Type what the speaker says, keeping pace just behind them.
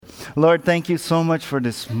Lord, thank you so much for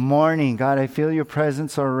this morning. God, I feel your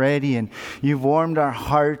presence already, and you've warmed our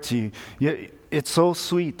hearts. It's so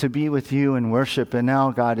sweet to be with you and worship. And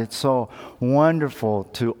now, God, it's so wonderful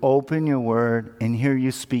to open your word and hear you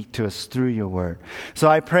speak to us through your word. So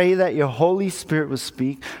I pray that your Holy Spirit would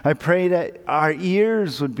speak. I pray that our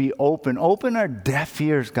ears would be open. Open our deaf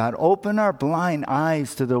ears, God. Open our blind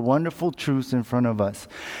eyes to the wonderful truths in front of us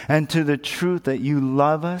and to the truth that you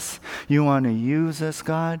love us. You want to use us,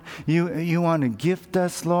 God. You want to gift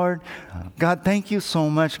us, Lord. God, thank you so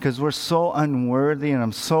much because we're so unworthy, and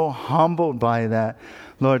I'm so humbled by that,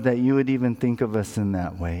 Lord, that you would even think of us in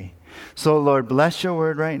that way. So, Lord, bless your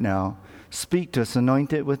word right now. Speak to us.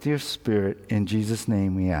 Anoint it with your spirit. In Jesus'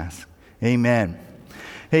 name we ask. Amen.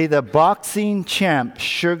 Hey, the boxing champ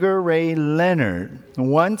Sugar Ray Leonard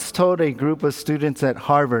once told a group of students at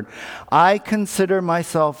Harvard, "I consider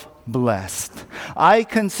myself blessed. I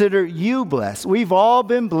consider you blessed. We've all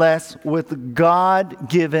been blessed with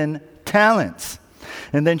God-given talents."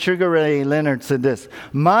 And then Sugar Ray Leonard said this,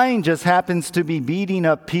 "Mine just happens to be beating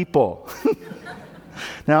up people."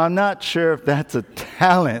 Now, I'm not sure if that's a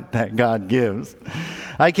talent that God gives.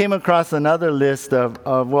 I came across another list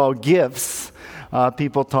of gifts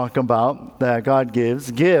people talk about that God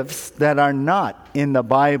gives, gifts that are not in the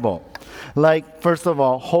Bible. Like, first of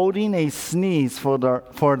all, holding a sneeze for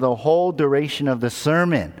the whole duration of the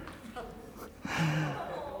sermon.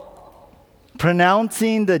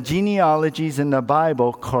 Pronouncing the genealogies in the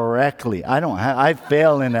Bible correctly. I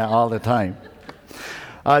fail in that all the time.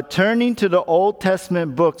 Turning to the Old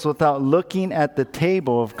Testament books without looking at the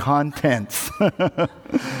table of contents.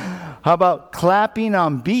 How about clapping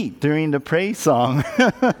on beat during the praise song?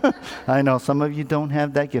 I know some of you don't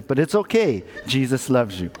have that gift, but it's okay. Jesus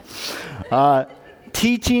loves you.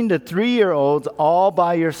 Teaching the 3-year-olds all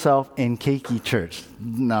by yourself in Keiki Church.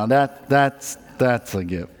 Now that's a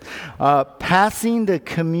gift. Passing the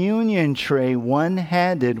communion tray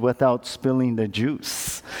one-handed without spilling the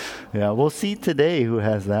juice. Yeah, we'll see today who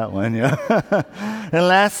has that one. Yeah. And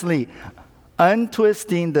lastly,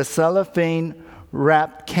 untwisting the cellophane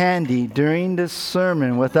wrapped candy during the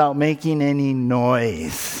sermon without making any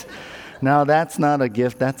noise. Now, that's not a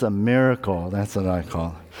gift. That's a miracle. That's what I call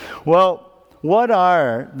it. Well, what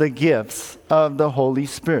are the gifts of the Holy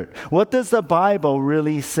Spirit? What does the Bible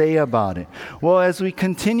really say about it? Well, as we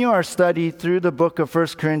continue our study through the book of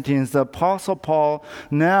 1 Corinthians, the Apostle Paul,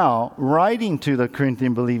 now writing to the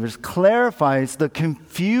Corinthian believers, clarifies the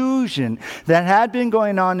confusion that had been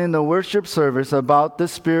going on in the worship service about the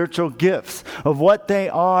spiritual gifts, of what they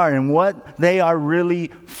are and what they are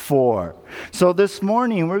really for. So this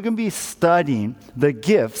morning, we're going to be studying the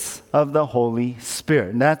gifts of the Holy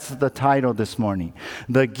Spirit. And that's the title this morning.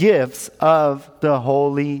 The gifts of the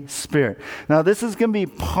Holy Spirit. Now, this is going to be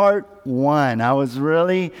part 1. I was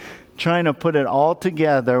really trying to put it all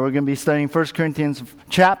together. We're going to be studying 1 Corinthians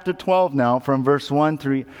chapter 12 now from verse 1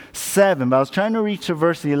 through 7. But I was trying to reach to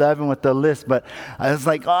verse 11 with the list, but I was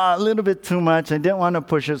like, a little bit too much. I didn't want to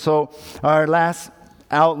push it. So our last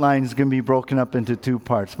outline is going to be broken up into 2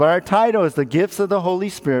 parts. But our title is The Gifts of the Holy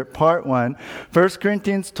Spirit, Part 1, 1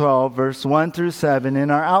 Corinthians 12, verse 1 through 7.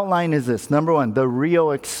 And our outline is this. Number 1, the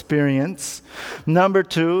real experience. Number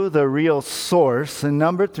 2, the real source. And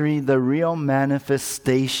number 3, the real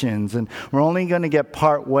manifestations. And we're only going to get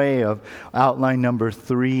part way of outline number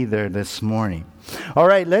 3 there this morning. All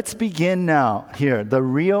right, let's begin now here. The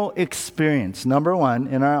real experience. Number 1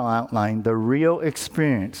 in our outline, the real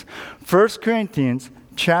experience. 1 Corinthians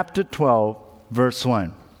chapter 12, verse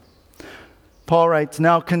 1. Paul writes,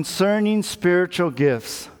 "Now concerning spiritual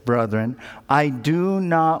gifts, brethren, I do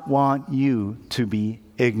not want you to be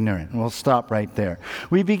ignorant." We'll stop right there.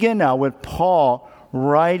 We begin now with Paul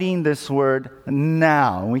writing this word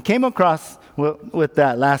now. We came across with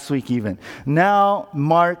that last week even. Now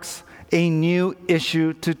marks a new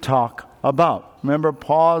issue to talk about. Remember,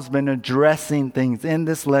 Paul's been addressing things in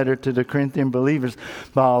this letter to the Corinthian believers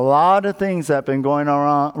about a lot of things that have been going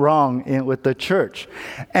on wrong with the church.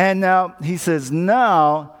 And now he says,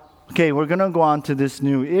 okay, we're going to go on to this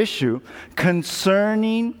new issue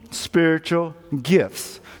concerning spiritual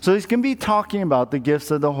gifts. So he's going to be talking about the gifts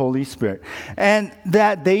of the Holy Spirit and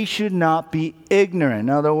that they should not be ignorant.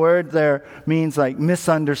 Now, the word there means like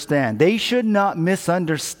misunderstand. They should not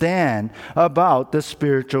misunderstand about the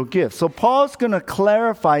spiritual gifts. So Paul's going to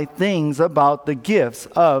clarify things about the gifts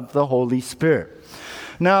of the Holy Spirit.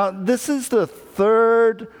 Now, this is the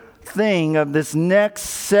third thing of this next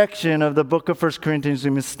section of the book of 1 Corinthians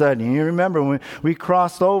we've been studying. You remember when we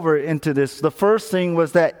crossed over into this, the first thing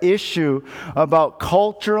was that issue about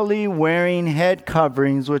culturally wearing head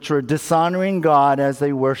coverings, which were dishonoring God as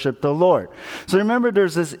they worship the Lord. So remember,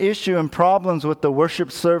 there's this issue and problems with the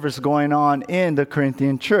worship service going on in the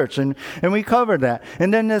Corinthian church, and we covered that.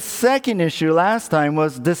 And then the second issue last time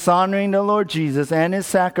was dishonoring the Lord Jesus and his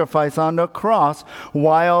sacrifice on the cross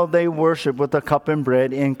while they worship with the cup and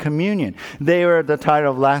bread in communion. The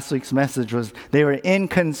title of last week's message was, they were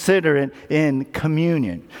inconsiderate in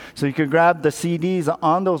communion. So you could grab the CDs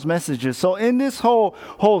on those messages. So in this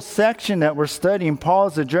whole section that we're studying, Paul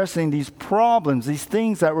is addressing these problems, these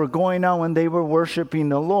things that were going on when they were worshiping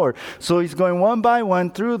the Lord. So he's going one by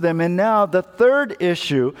one through them. And now the third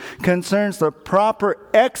issue concerns the proper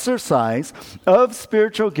exercise of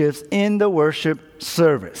spiritual gifts in the worship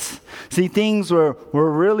service. See, things were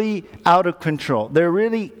really out of control. They're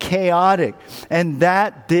really chaotic. And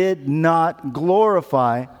that did not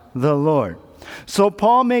glorify the Lord. So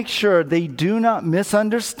Paul makes sure they do not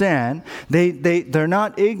misunderstand. They're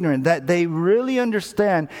not ignorant, that they really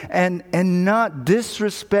understand and not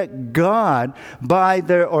disrespect God by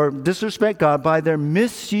their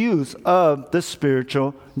misuse of the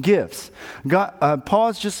spiritual gifts.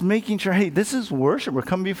 Paul's just making sure, hey, this is worship. We're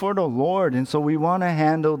coming before the Lord, and so we want to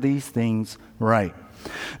handle these things right.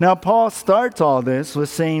 Now, Paul starts all this with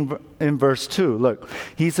saying in verse 2, look,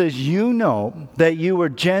 he says, you know that you were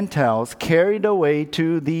Gentiles carried away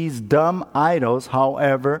to these dumb idols,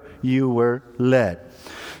 however you were led.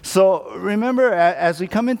 So remember, as we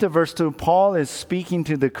come into verse 2, Paul is speaking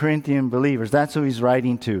to the Corinthian believers. That's who he's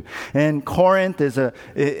writing to. And Corinth is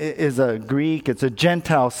a Greek, it's a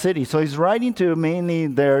Gentile city. So he's writing to mainly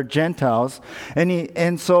their Gentiles.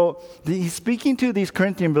 And so he's speaking to these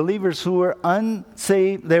Corinthian believers who were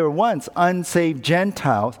unsaved. They were once unsaved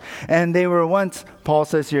Gentiles. And they were once, Paul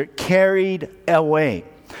says here, carried away.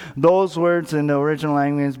 Those words in the original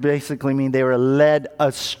language basically mean they were led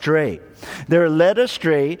astray. They're led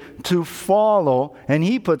astray to follow, and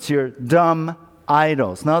he puts here, dumb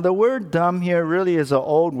idols. Now, the word dumb here really is an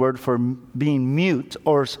old word for being mute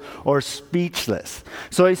or speechless.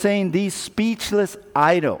 So he's saying these speechless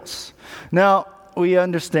idols. Now, we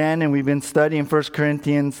understand, and we've been studying 1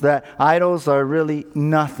 Corinthians, that idols are really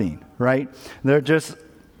nothing, right? They're just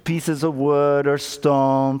pieces of wood or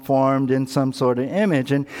stone formed in some sort of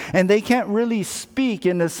image. And they can't really speak,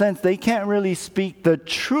 in the sense, they can't really speak the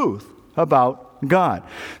truth about God.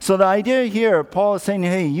 So the idea here, Paul is saying,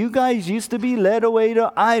 hey, you guys used to be led away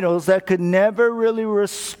to idols that could never really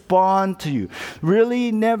respond to you,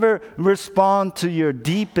 really never respond to your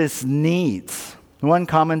deepest needs. One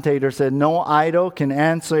commentator said, no idol can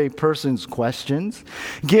answer a person's questions,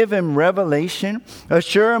 give him revelation,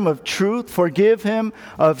 assure him of truth, forgive him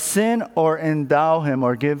of sin, or endow him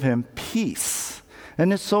or give him peace.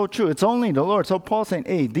 And it's so true. It's only the Lord. So Paul's saying,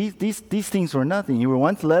 hey, these things were nothing. You were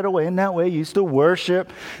once led away in that way. You used to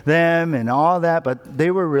worship them and all that, but they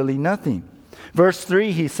were really nothing. Verse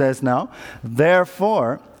 3, he says now,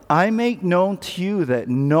 therefore, I make known to you that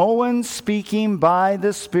no one speaking by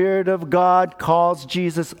the Spirit of God calls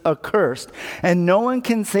Jesus accursed, and no one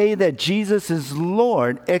can say that Jesus is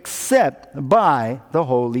Lord except by the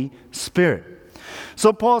Holy Spirit.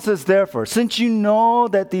 So Paul says, therefore, since you know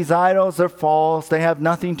that these idols are false, they have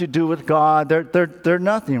nothing to do with God, they're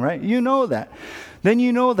nothing, right? You know that. Then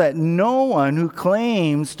you know that no one who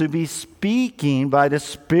claims to be speaking by the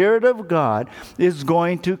Spirit of God is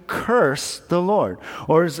going to curse the Lord,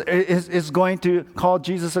 or is going to call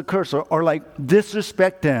Jesus a curse, or like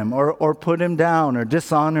disrespect him, or put him down, or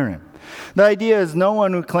dishonor him. The idea is no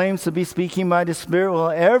one who claims to be speaking by the Spirit will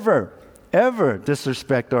ever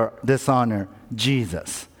disrespect or dishonor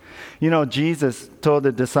Jesus. You know, Jesus told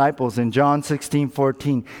the disciples in John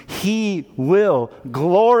 16:14, he will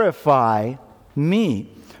glorify me,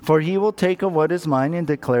 for he will take of what is mine and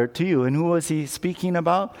declare it to you. And who was he speaking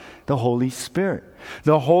about? The Holy Spirit.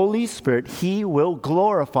 The Holy Spirit, he will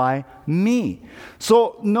glorify me.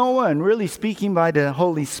 So no one really speaking by the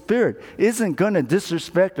Holy Spirit isn't going to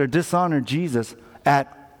disrespect or dishonor Jesus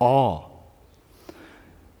at all.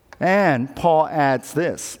 And Paul adds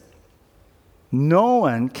this: no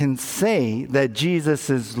one can say that Jesus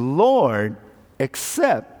is Lord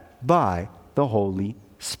except by the Holy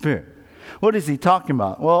Spirit. What is he talking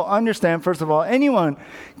about? Well, understand, first of all, anyone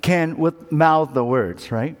can mouth the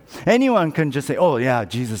words, right? Anyone can just say, oh yeah,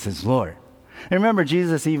 Jesus is Lord. And remember,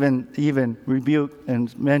 Jesus even rebuked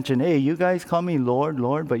and mentioned, hey, you guys call me Lord,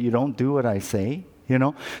 Lord, but you don't do what I say. You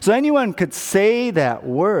know, so anyone could say that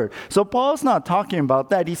word. So Paul's not talking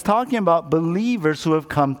about that. He's talking about believers who have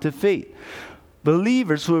come to faith.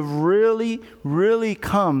 believers who have really, really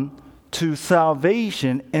come to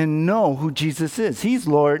salvation and know who Jesus is. He's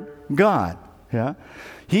Lord God. Yeah,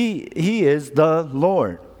 He is the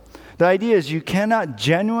Lord. The idea is you cannot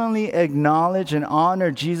genuinely acknowledge and honor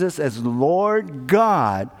Jesus as Lord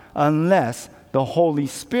God unless the Holy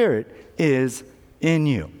Spirit is in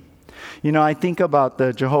you. You know, I think about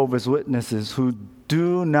the Jehovah's Witnesses who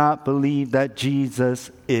do not believe that Jesus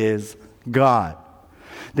is God.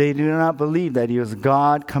 They do not believe that He was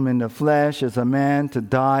God come in the flesh as a man to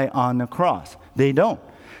die on the cross. They don't.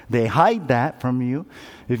 They hide that from you.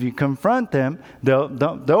 If you confront them,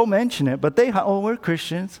 they'll mention it, but we're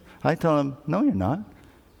Christians. I tell them, no, you're not.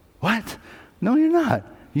 What? No, you're not.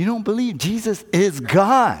 You don't believe Jesus is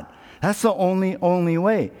God. That's the only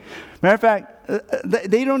way. Matter of fact,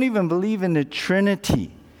 they don't even believe in the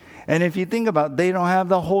Trinity. And if you think about it, they don't have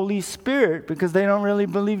the Holy Spirit because they don't really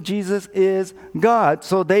believe Jesus is God.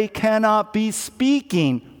 So they cannot be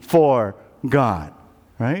speaking for God,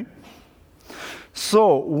 right?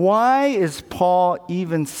 So why is Paul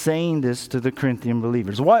even saying this to the Corinthian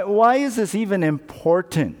believers? Why is this even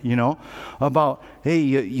important, about, hey,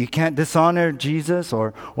 you can't dishonor Jesus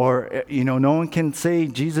or no one can say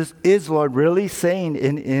Jesus is Lord, really saying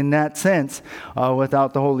in that sense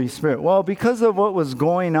without the Holy Spirit? Well, because of what was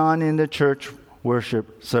going on in the church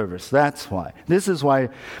worship service. That's why. This is why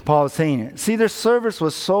Paul is saying it. See, their service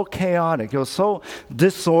was so chaotic. It was so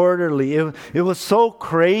disorderly. It was so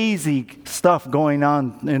crazy stuff going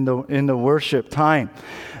on in the worship time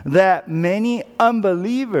that many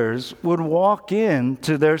unbelievers would walk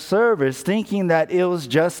into their service thinking that it was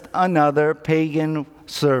just another pagan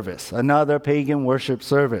service, another pagan worship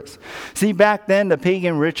service. See, back then, the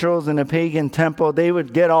pagan rituals in the pagan temple, they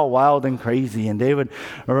would get all wild and crazy, and they would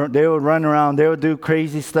run around, they would do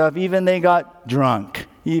crazy stuff. Even they got drunk,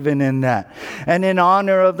 even in that. And in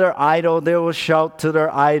honor of their idol, they will shout to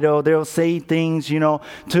their idol, they'll say things, to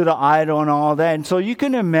the idol and all that. And so you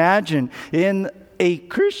can imagine in a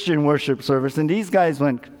Christian worship service, and these guys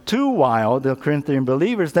went too wild, the Corinthian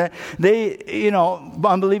believers, that they,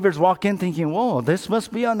 unbelievers walk in thinking, whoa, this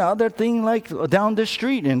must be another thing like down the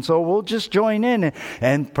street, and so we'll just join in.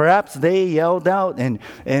 And perhaps they yelled out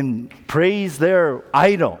and praised their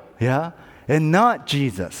idol, and not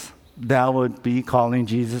Jesus. That would be calling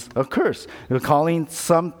Jesus a curse. Calling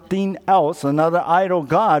something else, another idol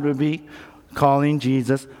god, would be calling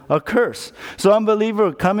Jesus a curse. So unbeliever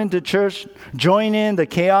would come into church, join in the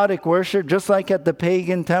chaotic worship, just like at the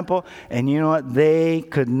pagan temple, and you know what? They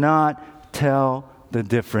could not tell the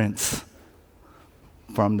difference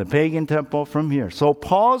from the pagan temple from here. So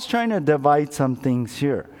Paul's trying to divide some things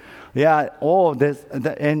here. And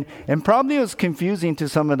probably it was confusing to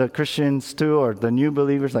some of the Christians too, or the new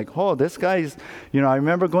believers, like, this guy's, I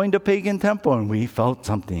remember going to pagan temple and we felt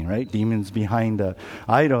something, right? Demons behind the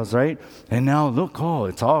idols, right? And now look,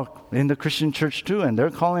 it's all in the Christian church too, and they're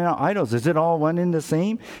calling out idols. Is it all one and the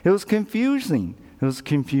same? It was confusing.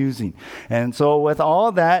 And so with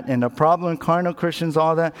all that and the problem in carnal Christians,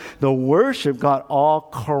 all that, the worship got all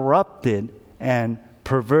corrupted and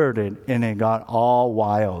perverted, and it got all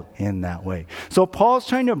wild in that way. So Paul's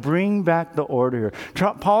trying to bring back the order here.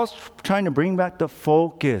 Paul's trying to bring back the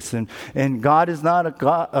focus, and God is not a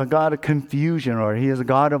God of confusion, or He is a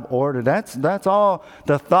God of order. That's all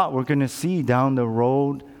the thought we're going to see down the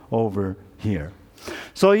road over here.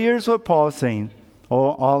 So here's what Paul's saying.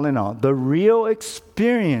 All in all, the real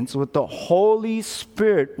experience with the Holy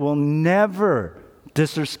Spirit will never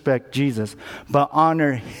disrespect Jesus, but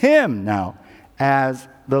honor Him now as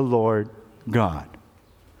the Lord God.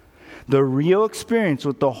 The real experience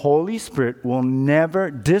with the Holy Spirit will never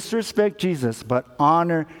disrespect Jesus, but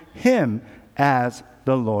honor Him as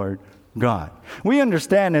the Lord God. We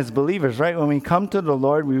understand as believers, right? When we come to the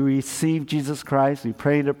Lord, we receive Jesus Christ, we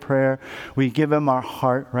pray the prayer, we give Him our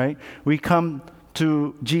heart, right? We come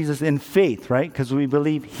to Jesus in faith, right? Because we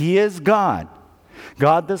believe He is God.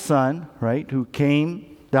 God the Son, right? Who came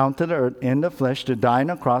down to the earth in the flesh to die on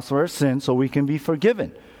a cross for our sins so we can be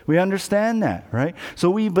forgiven. We understand that, right? So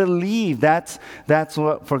we believe that's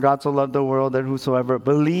what, for God so loved the world that whosoever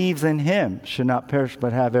believes in Him should not perish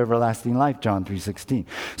but have everlasting life, John 3:16.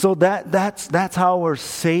 So that's how we're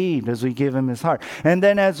saved, as we give Him His heart. And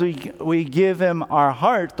then as we give Him our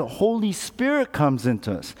heart, the Holy Spirit comes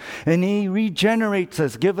into us and He regenerates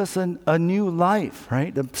us, give us a new life,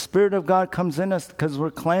 right? The Spirit of God comes in us because we're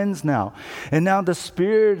cleansed now. And now the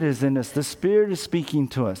Spirit is in us. The Spirit is speaking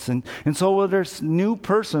to us. And so there's new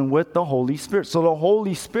person with the Holy Spirit. So the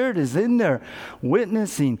Holy Spirit is in there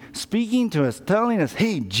witnessing, speaking to us, telling us,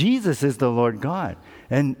 hey, Jesus is the Lord God.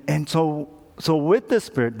 And so So with the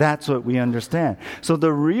Spirit, that's what we understand. So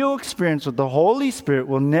the real experience with the Holy Spirit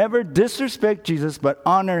will never disrespect Jesus, but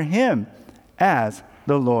honor him as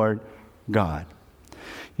the Lord God.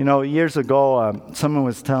 You know, years ago, someone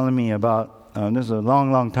was telling me about, this is a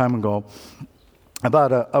long, long time ago,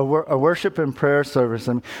 about a worship and prayer service.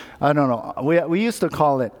 And I don't know, we used to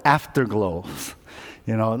call it afterglows.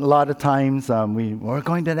 You know, a lot of times we're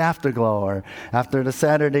going to the Afterglow, or after the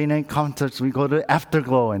Saturday night concerts, we go to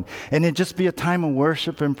Afterglow, and it'd just be a time of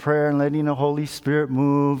worship and prayer and letting the Holy Spirit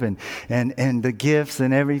move, and the gifts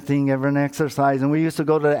and everything, every exercise. And we used to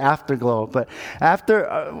go to the Afterglow. But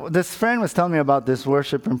after, this friend was telling me about this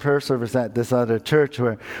worship and prayer service at this other church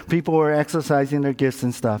where people were exercising their gifts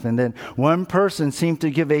and stuff. And then one person seemed to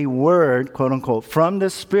give a word, quote unquote, from the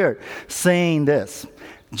Spirit saying this: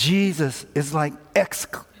 Jesus is like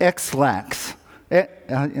X-lax.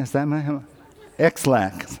 Is that my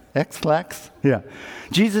X-lax? X-lax? Yeah.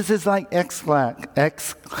 Jesus is like X-lax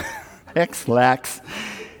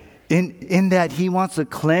in that he wants to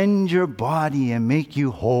cleanse your body and make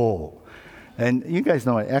you whole. And you guys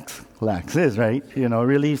know what X-lax is, right? You know,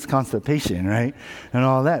 relieves constipation, right? And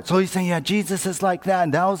all that. So he's saying, yeah, Jesus is like that.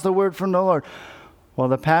 And that was the word from the Lord. Well,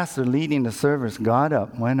 the pastor leading the service went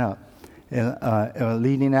up,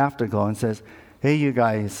 leading Afterglow, and says, hey, you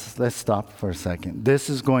guys, let's stop for a second. This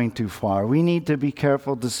is going too far. We need to be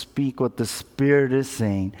careful to speak what the Spirit is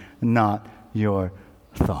saying, not your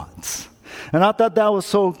thoughts. And I thought that was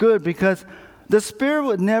so good, because the Spirit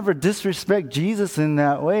would never disrespect Jesus in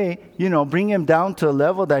that way, you know, bring him down to a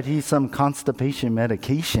level that he's some constipation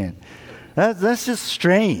medication. That's just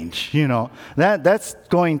strange, you know. That's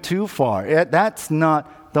going too far. That's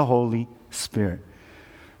not the Holy Spirit.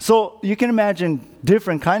 So you can imagine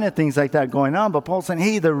different kind of things like that going on. But Paul's saying,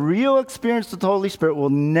 hey, the real experience with the Holy Spirit will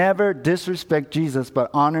never disrespect Jesus, but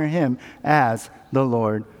honor him as the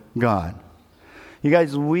Lord God. You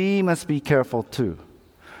guys, we must be careful too.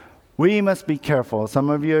 We must be careful. Some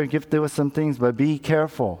of you are gifted with some things, but be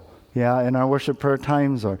careful. Yeah, in our worship prayer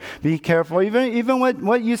times, or be careful. Even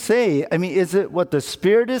what you say. I mean, is it what the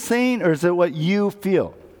Spirit is saying, or is it what you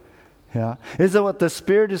feel? Yeah. Is it what the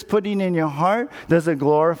Spirit is putting in your heart? Does it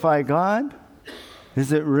glorify God?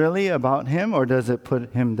 Is it really about him, or does it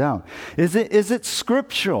put him down? Is it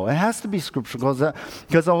scriptural? It has to be scriptural,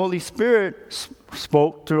 because the Holy Spirit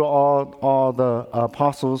spoke through all the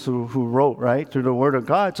apostles who wrote, right, through the Word of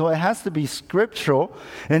God. So it has to be scriptural,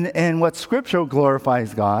 and what scriptural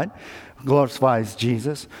glorifies God, glorifies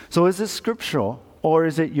Jesus. So is it scriptural, or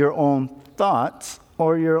is it your own thoughts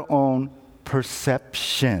or your own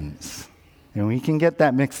perceptions? And we can get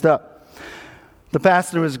that mixed up. The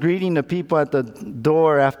pastor was greeting the people at the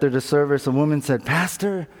door after the service. A woman said,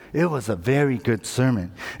 "Pastor, it was a very good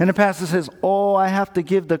sermon." And the pastor says, "Oh, I have to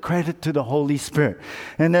give the credit to the Holy Spirit."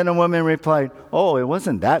 And then a woman replied, "Oh, it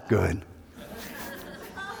wasn't that good."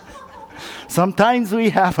 Sometimes we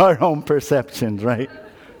have our own perceptions, right?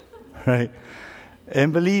 Right?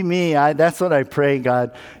 And believe me, that's what I pray,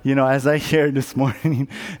 God, you know, as I shared this morning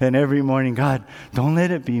and every morning, God, don't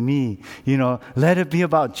let it be me. You know, let it be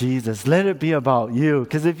about Jesus. Let it be about you.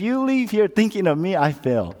 Because if you leave here thinking of me, I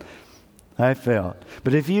failed.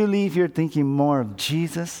 But if you leave here thinking more of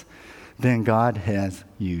Jesus, then God has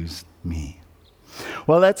used me.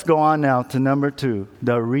 Well, let's go on now to number 2,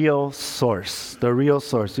 the real source. The real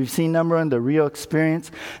source. We've seen number 1, the real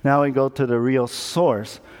experience. Now we go to the real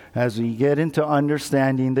source as we get into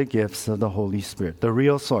understanding the gifts of the Holy Spirit, the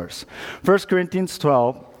real source. 1 Corinthians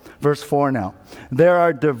 12, verse 4 now. There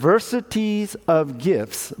are diversities of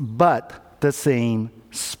gifts, but the same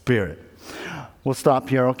Spirit. We'll stop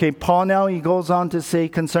here. Okay, Paul now, he goes on to say,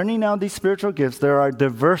 concerning now these spiritual gifts, there are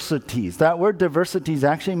diversities. That word diversities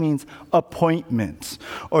actually means appointments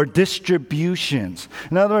or distributions.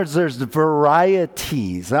 In other words, there's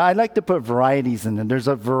varieties. I like to put varieties in there. There's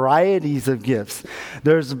a varieties of gifts.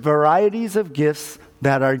 There's varieties of gifts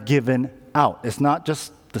that are given out. It's not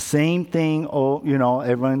just the same thing, oh, you know,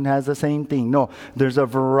 everyone has the same thing. No, there's a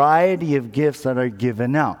variety of gifts that are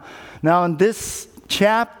given out. Now, in this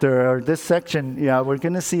chapter or this section, we're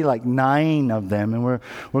going to see like 9 of them, and we're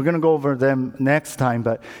going to go over them next time.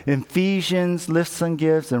 But in Ephesians lists and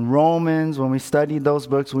gifts, and Romans, when we studied those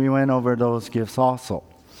books, we went over those gifts also.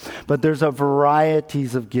 But there's a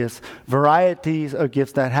varieties of gifts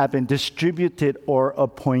that have been distributed or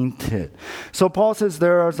appointed. So Paul says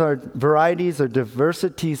there are varieties or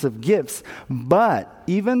diversities of gifts, but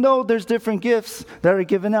even though there's different gifts that are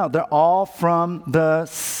given out, they're all from the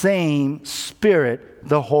same Spirit,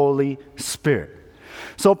 the Holy Spirit.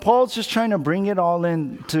 So Paul's just trying to bring it all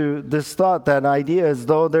into this thought, that idea, as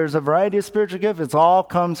though there's a variety of spiritual gifts, it all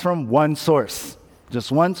comes from one source.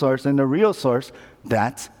 just one source, and the real source,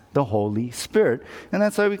 that's the Holy Spirit. And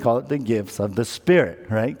that's why we call it the gifts of the Spirit,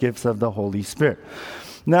 right? Gifts of the Holy Spirit.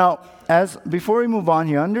 Now, before we move on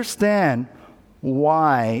here, understand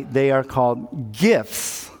why they are called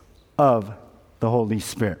gifts of the Holy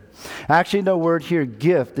Spirit. Actually, the word here,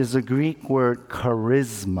 gift, is a Greek word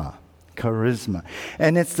charisma. Charisma.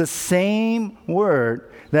 And it's the same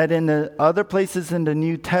word that in the other places in the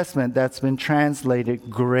New Testament that's been translated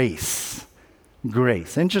grace.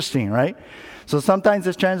 Grace. Interesting, right? So sometimes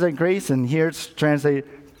it's translated grace, and here it's translated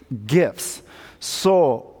gifts.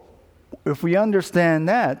 So if we understand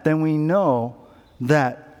that, then we know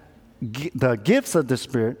that the gifts of the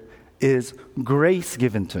Spirit is grace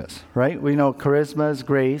given to us, right? We know charisma is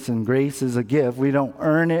grace, and grace is a gift. We don't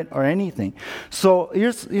earn it or anything. So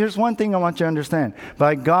here's one thing I want you to understand.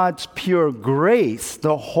 By God's pure grace,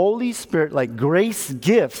 the Holy Spirit, like grace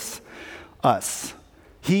gifts us.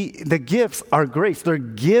 The gifts are grace. They're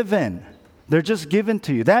given. They're just given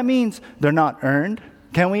to you. That means they're not earned.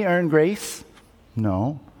 Can we earn grace?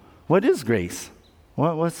 No. What is grace?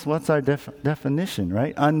 What's our definition,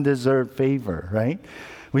 right? Undeserved favor, right?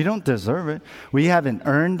 We don't deserve it. We haven't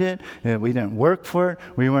earned it. We didn't work for it.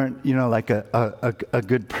 We weren't, like a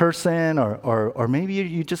good person, or maybe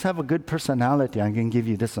you just have a good personality. I can give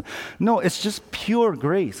you this one. No, it's just pure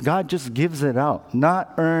grace. God just gives it out.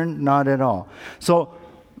 Not earned, not at all. So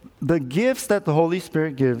the gifts that the Holy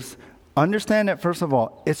Spirit gives, understand that, first of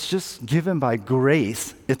all, it's just given by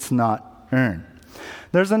grace. It's not earned.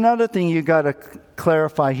 There's another thing you got to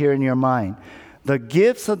clarify here in your mind. The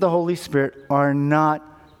gifts of the Holy Spirit are not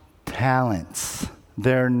talents.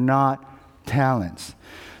 They're not talents.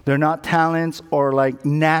 They're not talents or like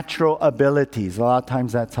natural abilities. A lot of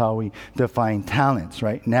times that's how we define talents,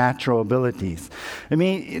 right? Natural abilities. I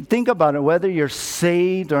mean, think about it. Whether you're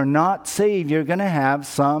saved or not saved, you're going to have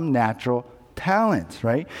some natural talents,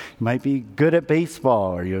 right? You might be good at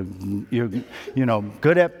baseball, or you're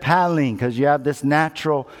good at paddling because you have this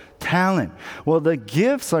natural talent. Well, the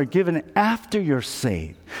gifts are given after you're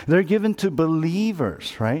saved. They're given to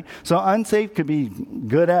believers, right? So unsaved could be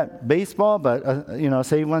good at baseball, but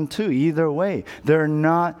saved one too. Either way, they're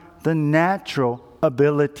not the natural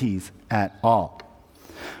abilities at all.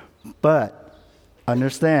 But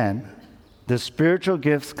understand, the spiritual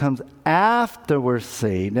gifts comes after we're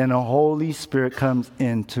saved, and the Holy Spirit comes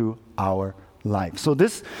into our life. So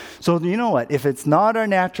you know what? If it's not our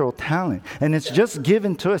natural talent and it's just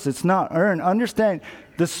given to us, it's not earned. Understand,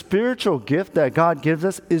 the spiritual gift that God gives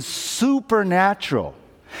us is supernatural.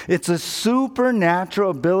 It's a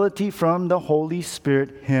supernatural ability from the Holy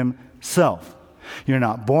Spirit Himself. You're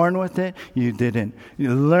not born with it. You didn't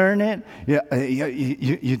learn it.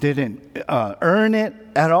 You didn't earn it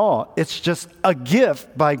at all. It's just a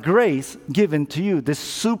gift by grace given to you, this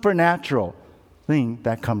supernatural thing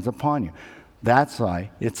that comes upon you. That's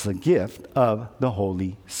why it's a gift of the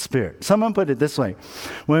Holy Spirit. Someone put it this way.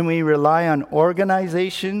 When we rely on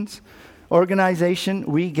organization,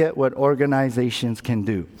 we get what organizations can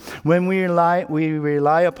do. When we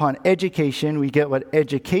rely upon education, we get what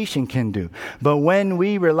education can do. But when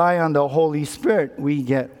we rely on the Holy Spirit, we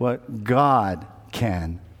get what God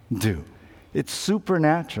can do. It's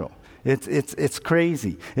supernatural. It's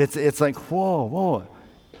crazy. It's like, whoa.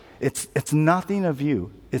 It's nothing of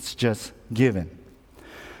you. It's just given.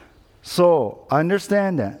 So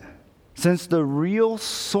understand that. Since the real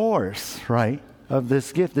source, right, of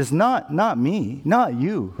this gift is not me, not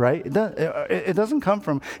you, right? It doesn't come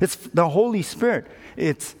from, it's the Holy Spirit.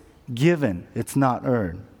 It's given. It's not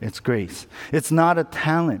earned. It's grace. It's not a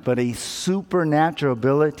talent, but a supernatural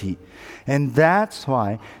ability. And that's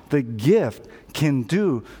why the gift can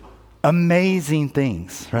do amazing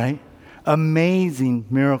things, right? Amazing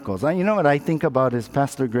miracles. You know what I think about is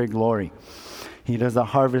Pastor Greg Laurie. He does the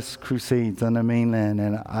Harvest Crusades on the mainland,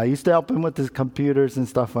 and I used to help him with his computers and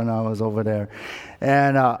stuff when I was over there.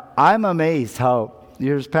 And I'm amazed how,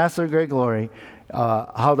 here's Pastor Greg Laurie,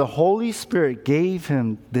 how the Holy Spirit gave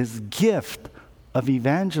him this gift of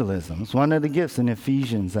evangelism. It's one of the gifts in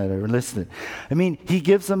Ephesians that are listed. I mean, he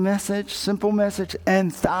gives a message, simple message,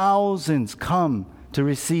 and thousands come to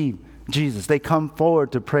receive Jesus. They come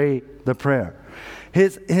forward to pray the prayer.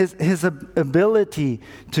 His ability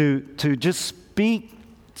to just speak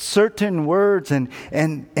certain words and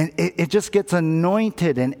it just gets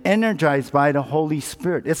anointed and energized by the Holy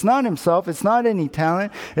Spirit. It's not himself. It's not any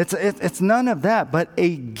talent. It's none of that, but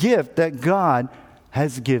a gift that God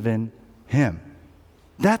has given him.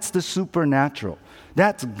 That's the supernatural.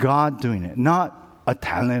 That's God doing it, not a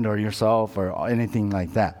talent or yourself or anything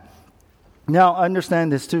like that. Now,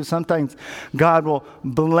 understand this too. Sometimes God will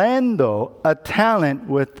blend, though, a talent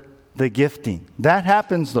with the gifting. That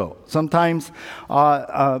happens though. Sometimes,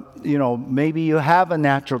 maybe you have a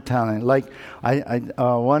natural talent. Like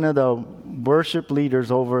one of the worship leaders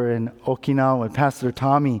over in Okinawa, Pastor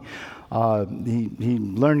Tommy, he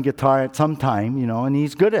learned guitar at some time, and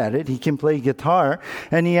he's good at it. He can play guitar,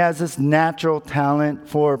 and he has this natural talent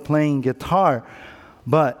for playing guitar.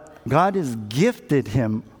 But God has gifted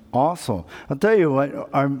him also. I'll tell you what,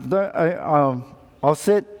 I'll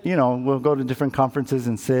sit, we'll go to different conferences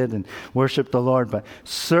and sit and worship the Lord, but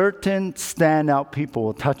certain standout people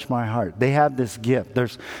will touch my heart. They have this gift.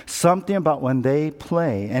 There's something about when they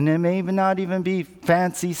play, and it may not even be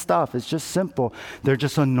fancy stuff. It's just simple. They're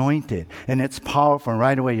just anointed, and it's powerful, and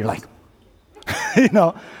right away you're like,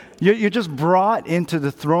 You're just brought into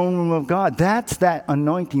the throne room of God. That's that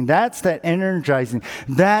anointing. That's that energizing.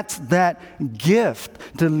 That's that gift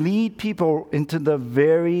to lead people into the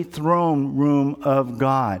very throne room of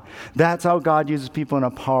God. That's how God uses people in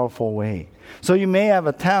a powerful way. So you may have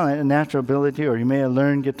a talent, a natural ability, or you may have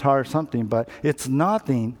learned guitar or something, but it's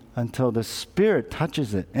nothing until the Spirit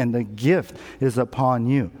touches it and the gift is upon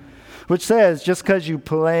you. Which says, just because you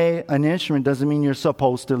play an instrument doesn't mean you're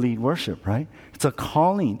supposed to lead worship, right? It's a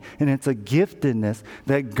calling and it's a giftedness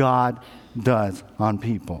that God does on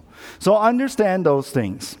people. So understand those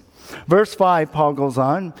things. Verse 5, Paul goes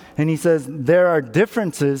on and he says, there are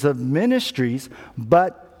differences of ministries,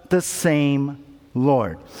 but the same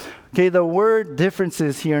Lord. Okay, the word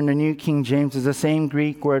differences here in the New King James is the same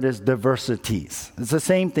Greek word as diversities. It's the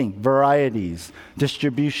same thing, varieties,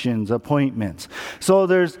 distributions, appointments. So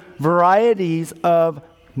there's varieties of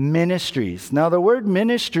ministries. Now the word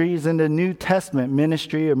ministries in the New Testament,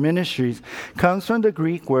 ministry or ministries, comes from the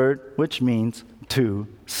Greek word which means to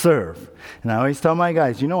serve. And I always tell my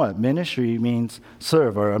guys, you know what? Ministry means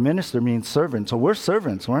serve, or a minister means servant. So we're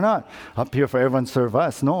servants. We're not up here for everyone to serve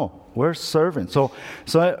us. No, we're servants. So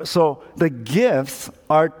the gifts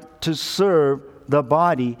are to serve the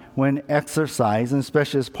body when exercised, and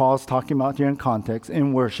especially as Paul's talking about here in context,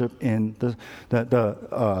 in worship, in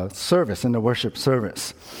the service, in the worship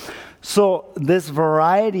service. So this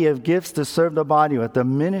variety of gifts to serve the body with the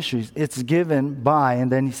ministries, it's given by,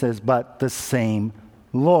 and then he says, but the same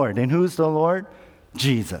Lord. And who's the Lord?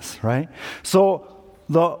 Jesus, right? So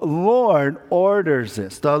the Lord orders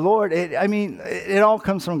this. The Lord, it all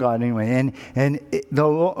comes from God anyway.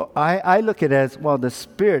 I look at it as, well, the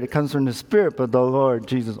Spirit, it comes from the Spirit, but the Lord,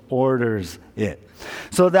 Jesus, orders it.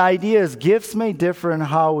 So the idea is gifts may differ in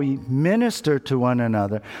how we minister to one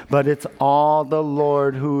another, but it's all the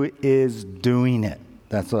Lord who is doing it.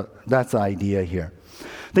 That's the idea here.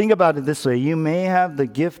 Think about it this way. You may have the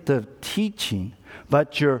gift of teaching,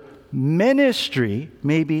 but your ministry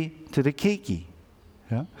may be to the keiki.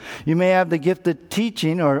 Yeah? You may have the gift of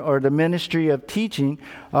teaching or the ministry of teaching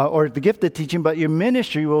or the gift of teaching, but your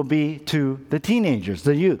ministry will be to the teenagers,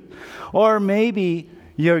 the youth. Or maybe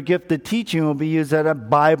your gift of teaching will be used at a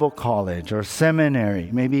Bible college or seminary.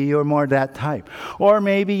 Maybe you're more that type. Or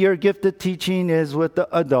maybe your gift of teaching is with the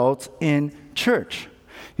adults in church.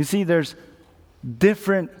 You see, there's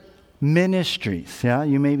different ministries. Yeah,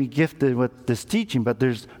 you may be gifted with this teaching, but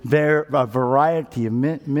there's a variety of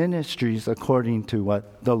ministries according to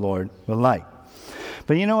what the Lord will like.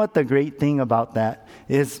 But you know what the great thing about that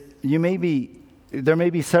is? There may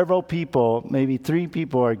be several people, maybe 3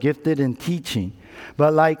 people are gifted in teaching,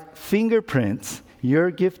 but like fingerprints, your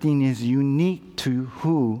gifting is unique to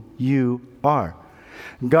who you are.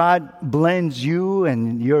 God blends you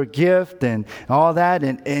and your gift and all that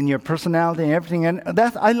and your personality and everything. And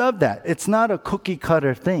I love that. It's not a cookie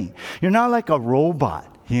cutter thing. You're not like a robot,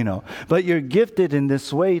 but you're gifted in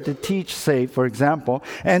this way to teach, say, for example,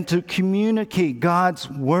 and to communicate God's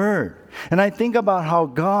word. And I think about how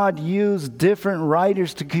God used different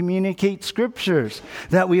writers to communicate scriptures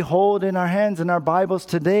that we hold in our hands in our Bibles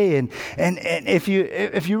today. And if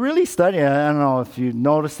you really study, I don't know if you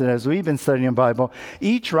noticed it as we've been studying the Bible,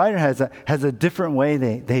 each writer has a different way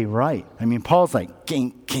they write. I mean, Paul's like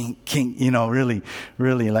king, really,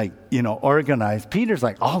 really like, organized. Peter's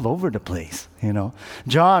like all over the place,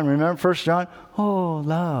 John, remember 1 John? Oh,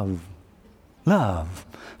 love,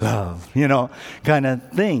 kind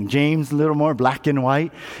of thing. James, a little more black and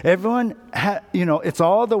white. Everyone, it's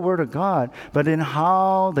all the Word of God, but in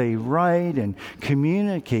how they write and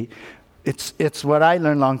communicate, it's what I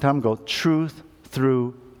learned a long time ago, truth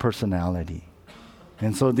through personality.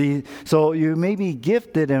 And so you may be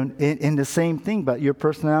gifted in the same thing, but your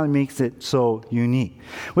personality makes it so unique,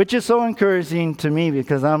 which is so encouraging to me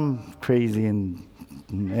because I'm crazy and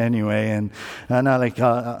anyway, and not like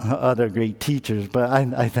other great teachers, but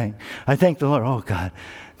I thank the Lord. Oh God,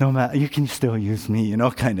 no matter, you can still use me,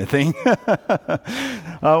 kind of thing.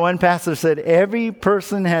 One pastor said, every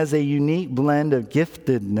person has a unique blend of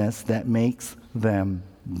giftedness that makes them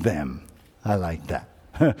them. I like that.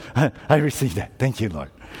 I received that. Thank you, Lord.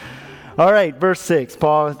 All right, verse 6,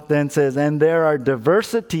 Paul then says, and there are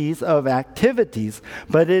diversities of activities,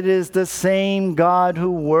 but it is the same God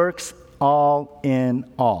who works all in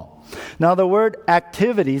all. Now, the word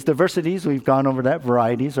activities, diversities, we've gone over that,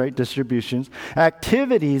 varieties, right, distributions.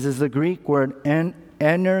 Activities is the Greek word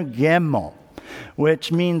energemo,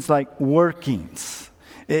 which means like workings.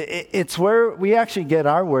 It's where we actually get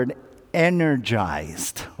our word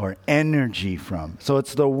energized or energy from. So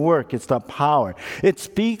it's the work, it's the power. It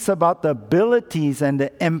speaks about the abilities and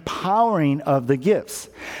the empowering of the gifts.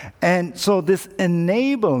 And so this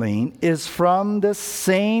enabling is from the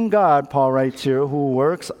same God, Paul writes here, who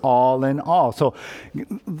works all in all. So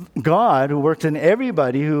God, who works in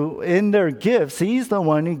everybody, who in their gifts, he's the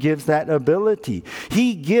one who gives that ability.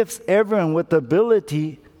 He gifts everyone with the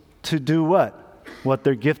ability to do what? What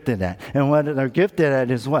they're gifted at. And what they're gifted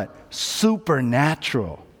at is what?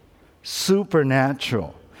 Supernatural.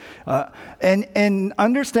 Supernatural. And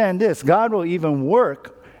understand this. God will even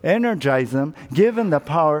work, energize them, give them the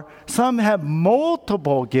power. Some have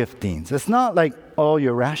multiple giftings. It's not like, oh,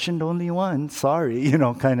 you're rationed only one. Sorry,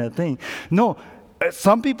 kind of thing. No.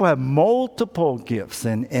 Some people have multiple gifts,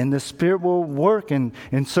 and the Spirit will work in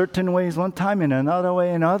certain ways one time and another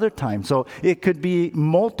way another time. So it could be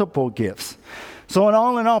multiple gifts. So in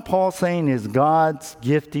all, Paul's saying is God's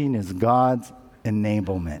gifting is God's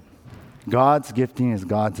enablement. God's gifting is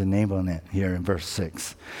God's enablement here in verse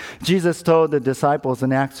 6. Jesus told the disciples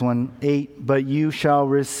in Acts 1:8, but you shall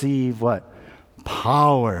receive what?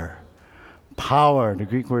 Power. Power, the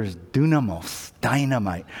Greek word is dunamos,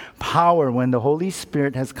 dynamite. Power when the Holy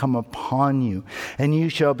Spirit has come upon you. And you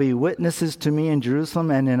shall be witnesses to me in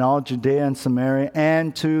Jerusalem and in all Judea and Samaria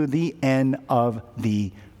and to the end of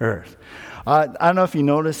the earth. I don't know if you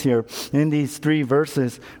notice here, in these three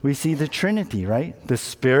verses, we see the Trinity, right? The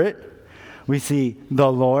Spirit, we see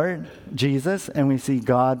the Lord, Jesus, and we see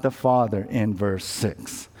God the Father in verse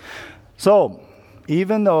 6. So,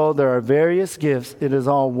 even though there are various gifts, it is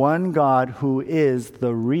all one God who is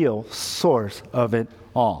the real source of it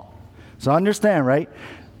all. So understand, right?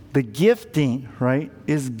 The gifting, right,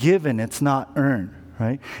 is given. It's not earned,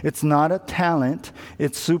 right? It's not a talent.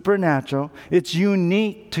 It's supernatural. It's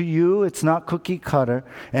unique to you. It's not cookie cutter.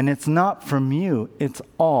 And it's not from you. It's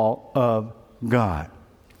all of God.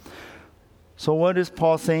 So what is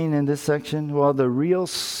Paul saying in this section? Well, the real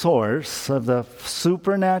source of the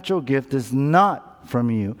supernatural gift is not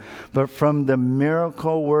from you, but from the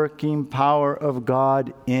miracle working power of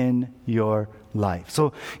God in your life.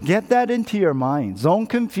 So get that into your mind. Don't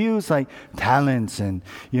confuse like talents and,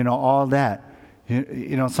 all that.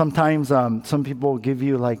 Sometimes some people give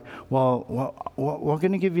you like, well, we're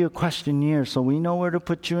going to give you a questionnaire so we know where to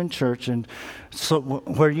put you in church and so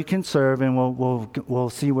where you can serve, and we'll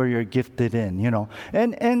see where you're gifted in,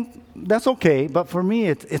 And that's okay, but for me,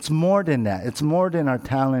 it's more than that. It's more than our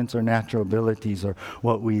talents or natural abilities or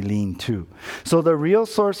what we lean to. So the real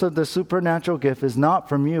source of the supernatural gift is not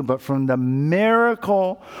from you, but from the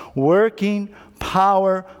miracle working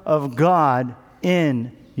power of God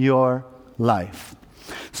in your life.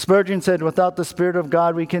 Spurgeon said, without the Spirit of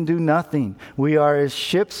God, we can do nothing. We are as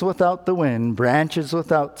ships without the wind, branches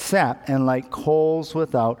without sap, and like coals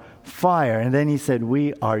without fire. And then he said,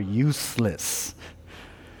 we are useless.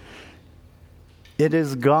 It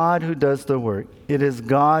is God who does the work. It is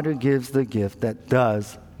God who gives the gift that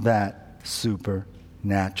does that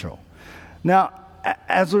supernatural. Now,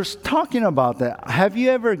 as we're talking about that, have you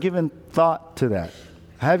ever given thought to that?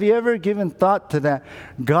 Have you ever given thought to that?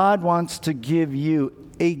 God wants to give you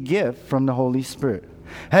a gift from the Holy Spirit.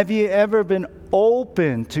 Have you ever been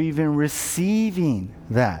open to even receiving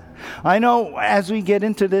that? I know as we get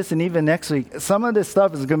into this and even next week, some of this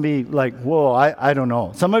stuff is going to be like, whoa, I don't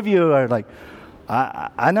know. Some of you are like,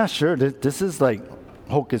 I'm not sure. This is like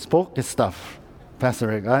hocus pocus stuff, Pastor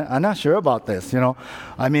Rick. I'm not sure about this,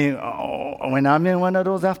 I mean, when I'm in one of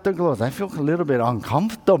those afterglows, I feel a little bit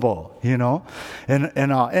uncomfortable, And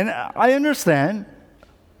I understand,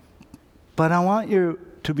 but I want you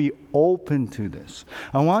to be open to this.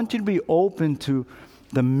 I want you to be open to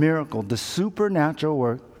the miracle, the supernatural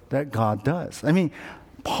work that God does. I mean,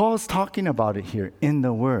 Paul's talking about it here in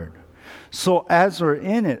the Word. So as we're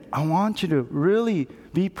in it, I want you to really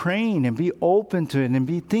be praying and be open to it and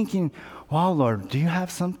be thinking, wow, Lord, do you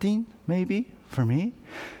have something maybe for me?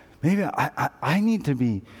 Maybe I need to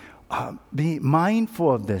be be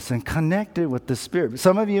mindful of this and connected with the Spirit.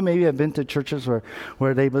 Some of you maybe have been to churches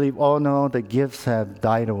where they believe, oh no, the gifts have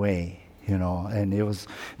died away, and it was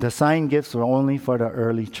the sign gifts were only for the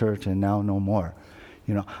early church and now no more.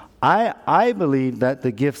 I believe that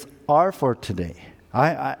the gifts are for today.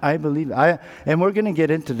 I believe, and we're going to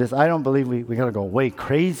get into this. I don't believe we got to go way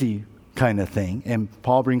crazy kind of thing, and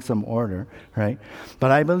Paul brings some order, right?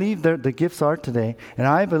 But I believe that the gifts are today, and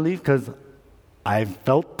I believe because I've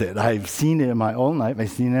felt it. I've seen it in my own life. I've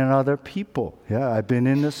seen it in other people. Yeah, I've been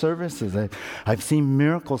in the services. I've seen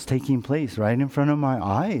miracles taking place right in front of my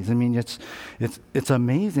eyes. I mean, it's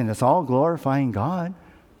amazing. It's all glorifying God.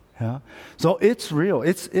 Yeah, so it's real.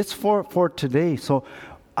 It's for today. So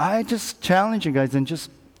I just challenge you guys and just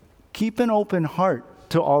keep an open heart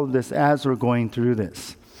to all of this as we're going through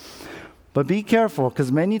this. But be careful, because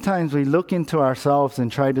many times we look into ourselves and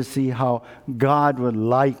try to see how God would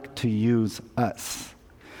like to use us.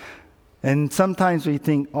 And sometimes we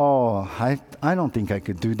think, oh, I don't think I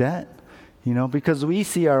could do that, because we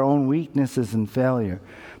see our own weaknesses and failure.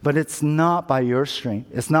 But it's not by your strength.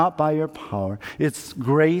 It's not by your power. It's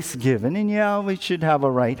grace given. And yeah, we should have a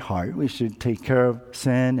right heart. We should take care of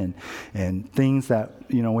sin and things that,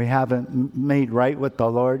 we haven't made right with the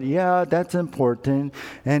Lord. Yeah, that's important.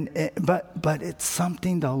 But it's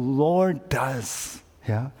something the Lord does.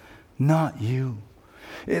 Yeah, not you.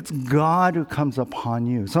 It's God who comes upon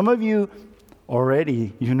you. Some of you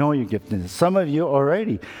already, your giftedness. Some of you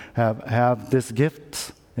already have this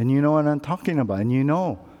gift. And you know what I'm talking about.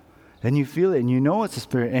 And and you feel it, and it's the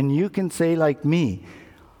Spirit. And you can say like me,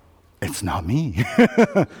 it's not me.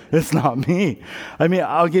 It's not me. I mean,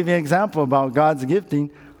 I'll give you an example about God's gifting.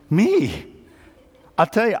 Me. I'll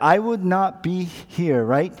tell you, I would not be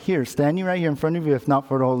right here, standing right here in front of you if not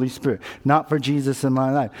for the Holy Spirit, not for Jesus in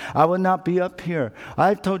my life. I would not be up here.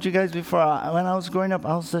 I've told you guys before, when I was growing up,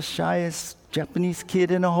 I was the shyest Japanese kid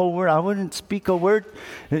in the whole world. I wouldn't speak a word,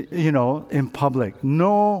 in public.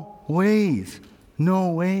 No ways.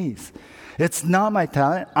 No ways. It's not my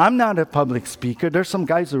talent. I'm not a public speaker. There's some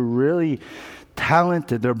guys who are really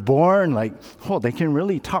talented. They're born they can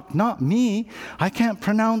really talk. Not me. I can't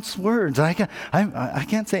pronounce words. I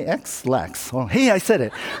can't say X-lax. Oh, hey, I said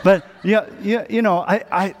it. But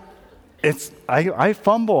I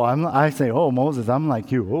fumble. I say, oh, Moses, I'm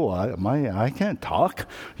like you. Oh, I can't talk.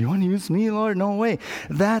 You want to use me, Lord? No way.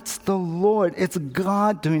 That's the Lord. It's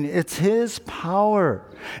God doing it. It's His power.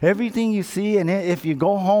 Everything you see, and if you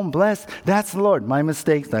go home blessed, that's the Lord. My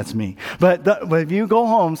mistakes, that's me. But if you go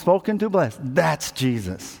home spoken to blessed, that's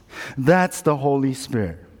Jesus. That's the Holy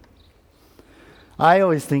Spirit. I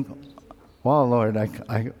always think, wow, Lord,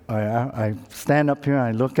 I stand up here and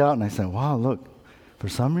I look out and I say, wow, look. For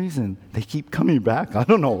some reason, they keep coming back. I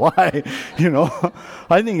don't know why.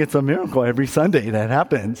 I think it's a miracle every Sunday that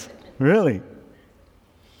happens. Really.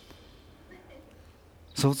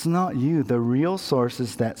 So it's not you. The real source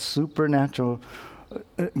is that supernatural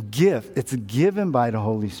gift. It's given by the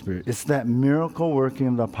Holy Spirit. It's that miracle working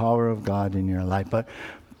of the power of God in your life. But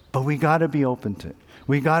we got to be open to it.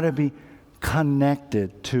 We got to be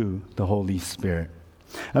connected to the Holy Spirit.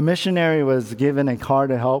 A missionary was given a car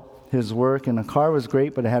to help his work, and the car was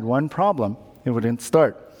great, but it had one problem. It wouldn't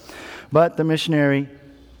start. But the missionary,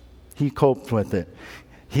 he coped with it.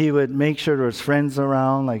 He would make sure there was friends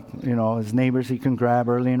around, his neighbors he can grab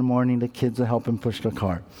early in the morning. The kids would help him push the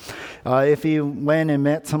car. If he went and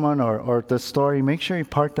met someone or at the store, he make sure he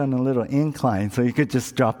parked on a little incline so he could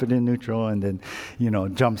just drop it in neutral and then,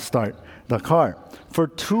 jump start the car. For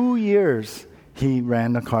 2 years, he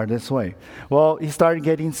ran the car this way. Well, he started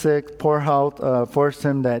getting sick. Poor health forced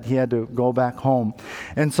him that he had to go back home.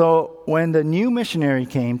 And so when the new missionary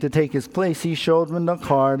came to take his place, he showed him the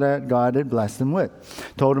car that God had blessed him with.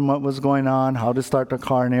 Told him what was going on, how to start the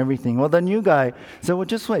car and everything. Well, the new guy said, well,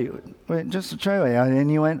 just wait, just try it. And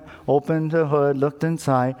he went, opened the hood, looked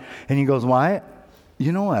inside, and he goes, why?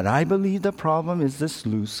 You know what? I believe the problem is this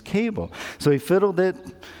loose cable. So he fiddled it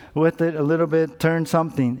with it a little bit, turned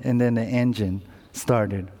something, and then the engine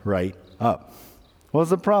started right up. What was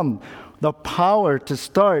the problem? The power to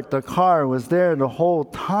start the car was there the whole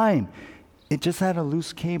time. It just had a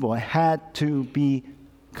loose cable. It had to be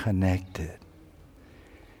connected.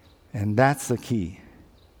 And that's the key.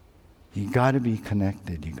 You got to be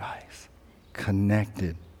connected, you guys.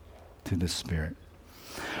 Connected to the Spirit.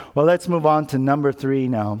 Well, let's move on to number 3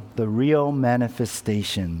 now, the real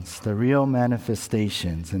manifestations. The real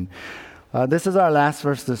manifestations. And this is our last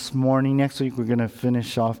verse this morning. Next week we're going to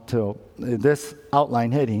finish off till this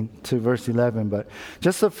outline heading to verse 11. But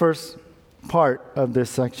just the first part of this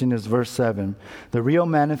section is verse 7. The real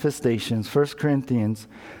manifestations, 1 Corinthians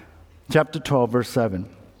chapter 12, verse 7.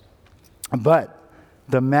 But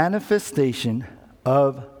the manifestation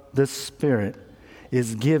of the Spirit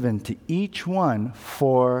is given to each one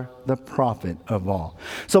for the profit of all.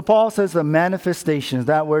 So Paul says the manifestations,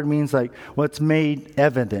 that word means like what's made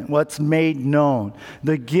evident, what's made known.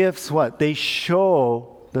 The gifts, what? They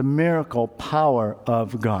show the miracle power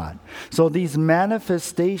of God. So these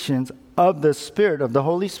manifestations of the Spirit, of the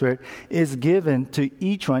Holy Spirit, is given to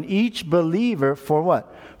each one, each believer for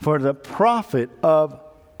what? For the profit of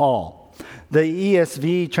all. The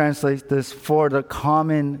ESV translates this for the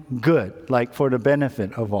common good, like for the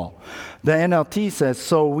benefit of all. The NLT says,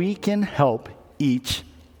 so we can help each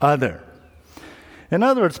other. In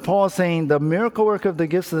other words, Paul is saying the miracle work of the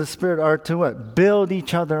gifts of the Spirit are to what? Build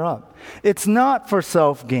each other up. It's not for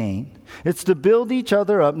self-gain. It's to build each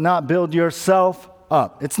other up, not build yourself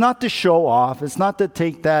up. It's not to show off. It's not to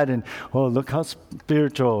take that and, oh, look how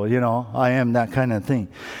spiritual, I am, that kind of thing.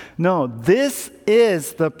 No, this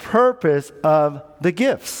is the purpose of the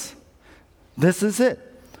gifts. This is it,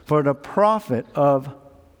 for the profit of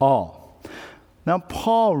all. Now,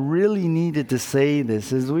 Paul really needed to say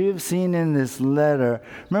this, as we have seen in this letter.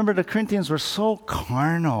 Remember, the Corinthians were so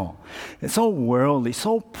carnal, and so worldly,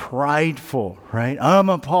 so prideful, right? I'm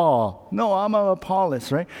a Paul. No, I'm a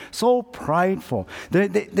Apollos, right? So prideful.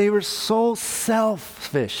 They were so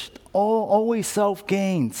selfish, always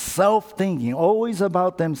self-gain, self-thinking, always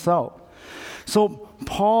about themselves. So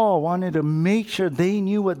Paul wanted to make sure they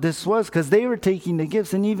knew what this was, because they were taking the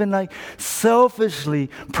gifts and even like selfishly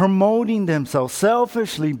promoting themselves,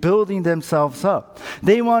 selfishly building themselves up.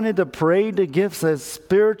 They wanted to parade the gifts as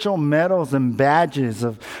spiritual medals and badges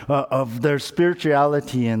of their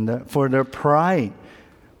spirituality and for their pride.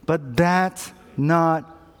 But that's not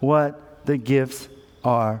what the gifts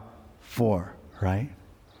are for, right?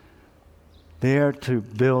 They are to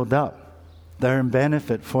build up. They're in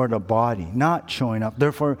benefit for the body, not showing up.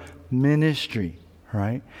 They're for ministry,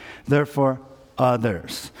 right? They're for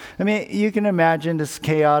others. I mean, you can imagine this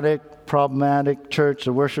chaotic, problematic church,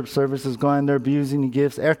 the worship services going, they're abusing the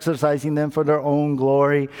gifts, exercising them for their own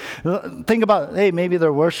glory. Think about, hey, maybe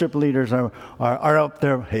their worship leaders are up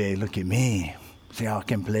there, hey, look at me. See how I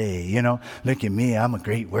can play, Look at me, I'm a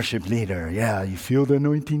great worship leader. Yeah, you feel the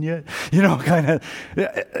anointing yet? Kind of.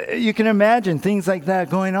 You can imagine things like that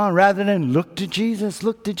going on rather than look to Jesus.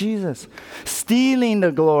 Stealing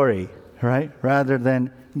the glory, right? Rather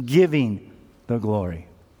than giving the glory.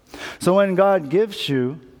 So when God gives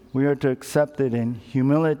you, we are to accept it in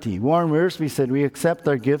humility. Warren Wiersbe said we accept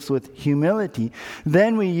our gifts with humility.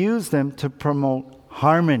 Then we use them to promote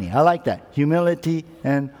harmony. I like that. Humility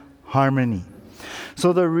and harmony.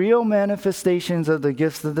 So the real manifestations of the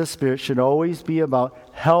gifts of the Spirit should always be about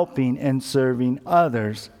helping and serving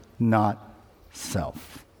others, not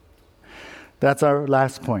self. That's our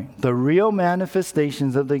last point. The real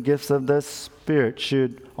manifestations of the gifts of the Spirit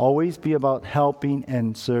should always be about helping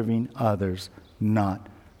and serving others, not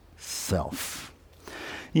self.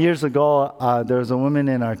 Years ago, there was a woman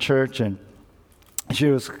in our church, and she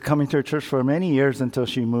was coming to our church for many years until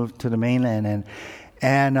she moved to the mainland,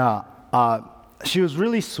 and she was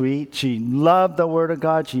really sweet. She loved the Word of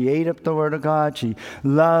God. She ate up the Word of God. She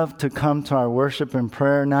loved to come to our worship and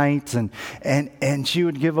prayer nights, and she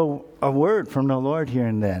would give a word from the Lord here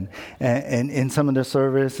and then, and in some of the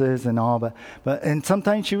services and all. But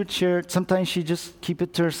sometimes she would share it. Sometimes she'd just keep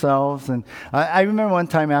it to herself. And I remember one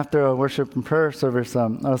time after a worship and prayer service, I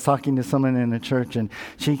was talking to someone in the church, and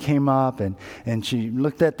she came up and she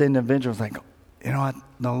looked at the individual. Was like, you know what?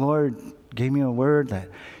 The Lord gave me a word that,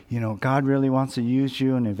 God really wants to use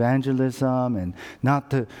you in evangelism and not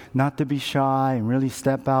to be shy and really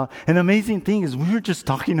step out. And the amazing thing is we were just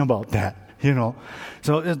talking about that,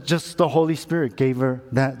 So it's just the Holy Spirit gave her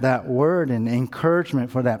that word and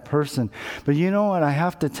encouragement for that person. But you know what? I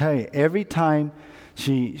have to tell you, every time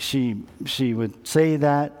she would say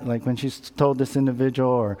that, like when she told this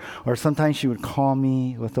individual, or sometimes she would call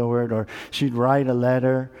me with a word, or she'd write a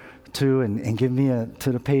letter to and give me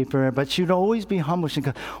to the paper, but she'd always be humble. She'd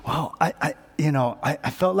go, "Wow, I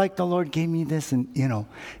felt like the Lord gave me this, and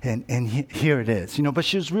here it is." But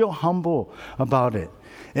she was real humble about it,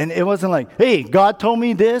 and it wasn't like, "Hey, God told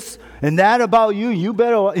me this and that about you. You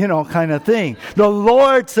better," kind of thing. The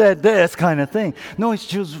Lord said this kind of thing. No,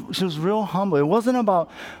 she was real humble. It wasn't about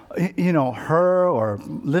her or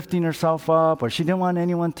lifting herself up, or she didn't want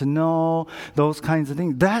anyone to know, those kinds of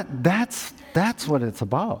things. That's what it's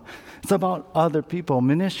about. It's about other people,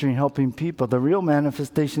 ministering, helping people. The real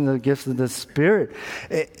manifestation of the gifts of the Spirit,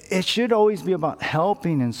 it should always be about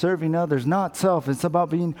helping and serving others, not self. It's about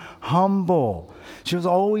being humble. She was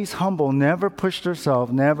always humble, never pushed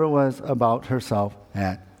herself, never was about herself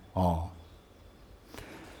at all.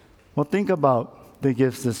 Well, think about the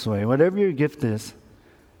gifts this way. Whatever your gift is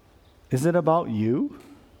it about you?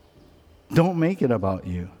 Don't make it about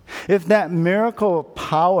you. If that miracle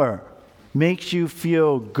power makes you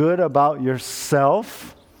feel good about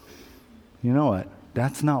yourself, you know what?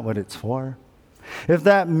 That's not what it's for. If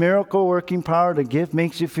that miracle working power, the gift,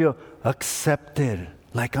 makes you feel accepted,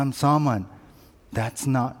 like I'm someone, that's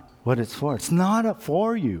not what it's for. It's not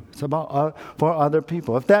for you. It's about for other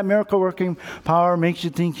people. If that miracle working power makes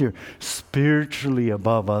you think you're spiritually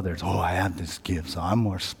above others, oh, I have this gift, so I'm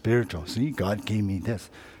more spiritual. See, God gave me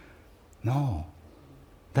this. No,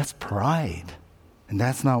 that's pride. And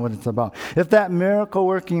that's not what it's about. If that miracle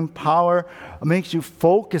working power makes you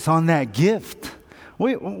focus on that gift,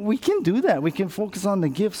 we can do that. We can focus on the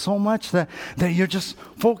gift so much that you're just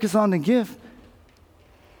focused on the gift.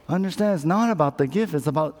 Understand, it's not about the gift. It's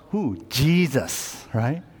about who? Jesus,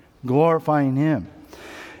 right? Glorifying Him.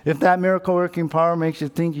 If that miracle working power makes you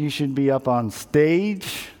think you should be up on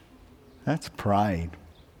stage, that's pride.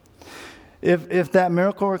 If that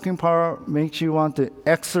miracle working power makes you want to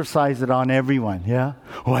exercise it on everyone, yeah?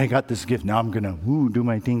 Oh, I got this gift. Now I'm going to do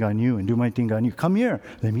my thing on you and do my thing on you. Come here.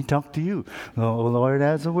 Let me talk to you. Oh, Lord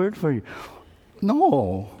has a word for you.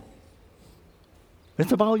 No.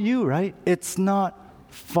 It's about you, right? It's not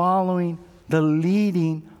following the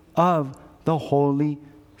leading of the Holy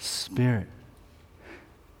Spirit.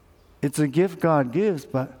 It's a gift God gives,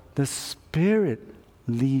 but the Spirit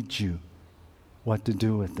leads you what to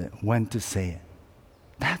do with it, when to say it.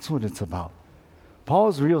 That's what it's about.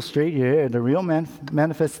 Paul's real straight here. The real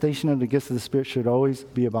manifestation of the gifts of the Spirit should always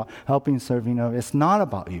be about helping, serving others. It's not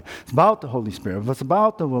about you. It's about the Holy Spirit. It's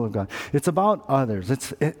about the will of God. It's about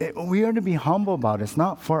others. We are to be humble about it. It's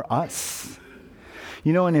not for us.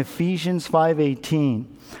 You know, in Ephesians 5:18,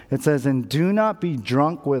 it says, "And do not be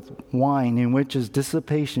drunk with wine, in which is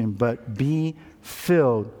dissipation, but be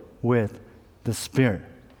filled with the Spirit."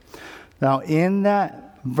 Now, in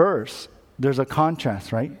that verse, there's a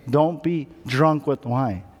contrast, right? Don't be drunk with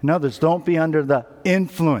wine. In other words, don't be under the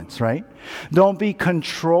influence, right? Don't be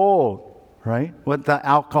controlled, right, with the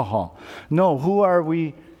alcohol. No, who are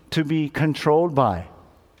we to be controlled by?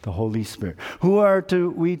 The Holy Spirit. Who are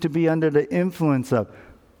we to be under the influence of?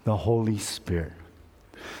 The Holy Spirit.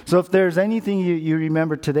 So if there's anything you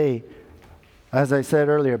remember today, as I said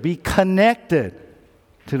earlier, be connected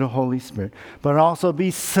to the Holy Spirit, but also be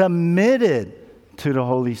submitted to the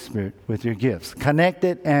Holy Spirit with your gifts.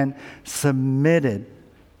 Connected and submitted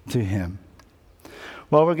to Him.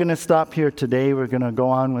 Well, we're going to stop here today. We're going to go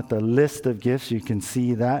on with the list of gifts. You can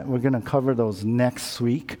see that. We're going to cover those next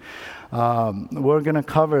week. We're going to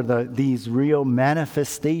cover these real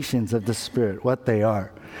manifestations of the Spirit, what they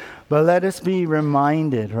are. But let us be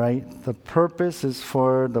reminded, right? The purpose is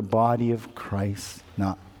for the body of Christ,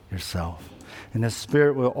 not yourself. And the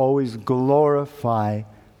Spirit will always glorify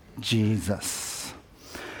Jesus.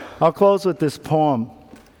 I'll close with this poem.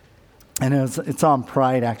 And it's on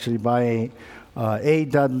pride, actually, by A.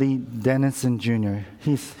 Dudley Dennison Jr.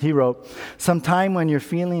 He wrote, "Sometime when you're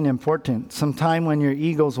feeling important, sometime when your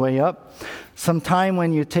ego's way up, sometime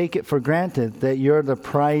when you take it for granted that you're the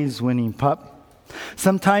prize-winning pup,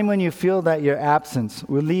 sometime when you feel that your absence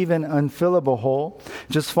will leave an unfillable hole,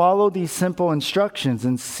 just follow these simple instructions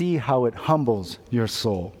and see how it humbles your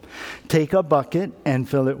soul. Take a bucket and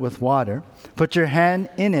fill it with water. Put your hand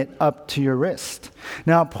in it up to your wrist.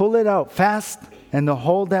 Now pull it out fast, and the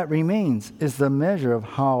hole that remains is the measure of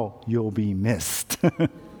how you'll be missed.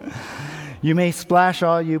 You may splash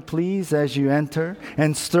all you please as you enter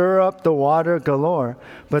and stir up the water galore,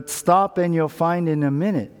 but stop and you'll find in a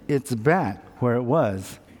minute it's back where it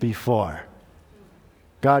was before."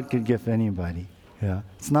 God could gift anybody. Yeah,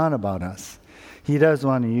 it's not about us. He does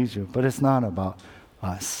want to use you, but it's not about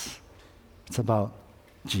us. It's about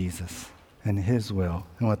Jesus and His will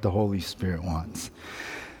and what the Holy Spirit wants.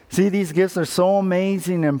 See, these gifts are so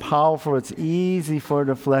amazing and powerful, it's easy for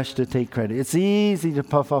the flesh to take credit. It's easy to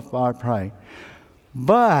puff up our pride.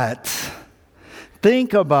 But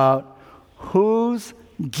think about whose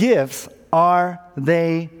gifts are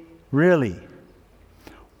they really?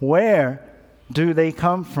 Where do they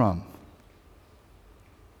come from?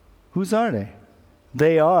 Whose are they?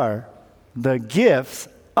 They are the gifts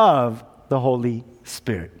of the Holy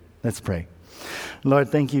Spirit. Let's pray. Lord,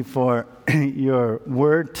 thank you for your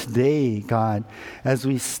word today, God. As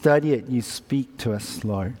we study it, you speak to us,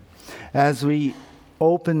 Lord. As we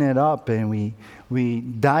open it up and we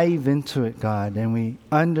dive into it, God, and we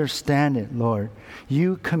understand it, Lord.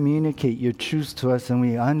 You communicate your truth to us, and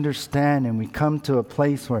we understand, and we come to a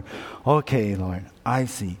place where, okay, Lord, I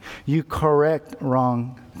see. You correct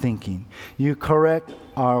wrong thinking. You correct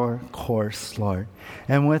our course, Lord.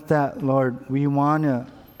 And with that, Lord, we want to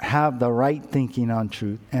have the right thinking on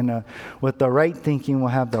truth. And with the right thinking, we'll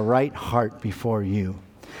have the right heart before you.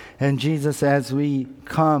 And Jesus, as we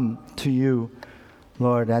come to you,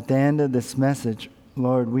 Lord, at the end of this message,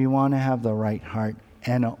 Lord, we want to have the right heart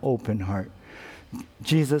and an open heart.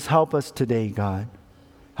 Jesus, help us today, God.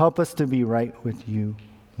 Help us to be right with you,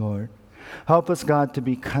 Lord. Help us, God, to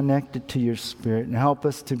be connected to your Spirit, and help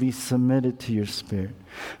us to be submitted to your Spirit.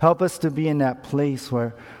 Help us to be in that place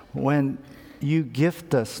where when you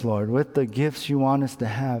gift us, Lord, with the gifts you want us to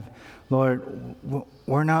have, Lord,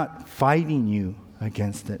 we're not fighting you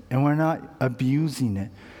against it, and we're not abusing it,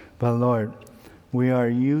 but Lord, we are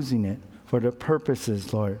using it for the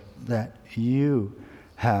purposes, Lord, that you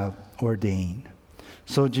have ordained.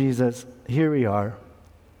 So Jesus, here we are,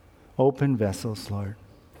 open vessels, Lord,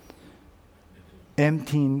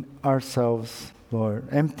 emptying ourselves,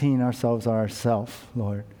 Lord,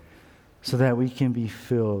 Lord, so that we can be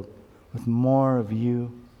filled with more of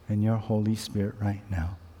you and your Holy Spirit right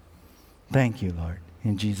now. Thank you, Lord,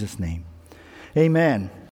 in Jesus' name. Amen.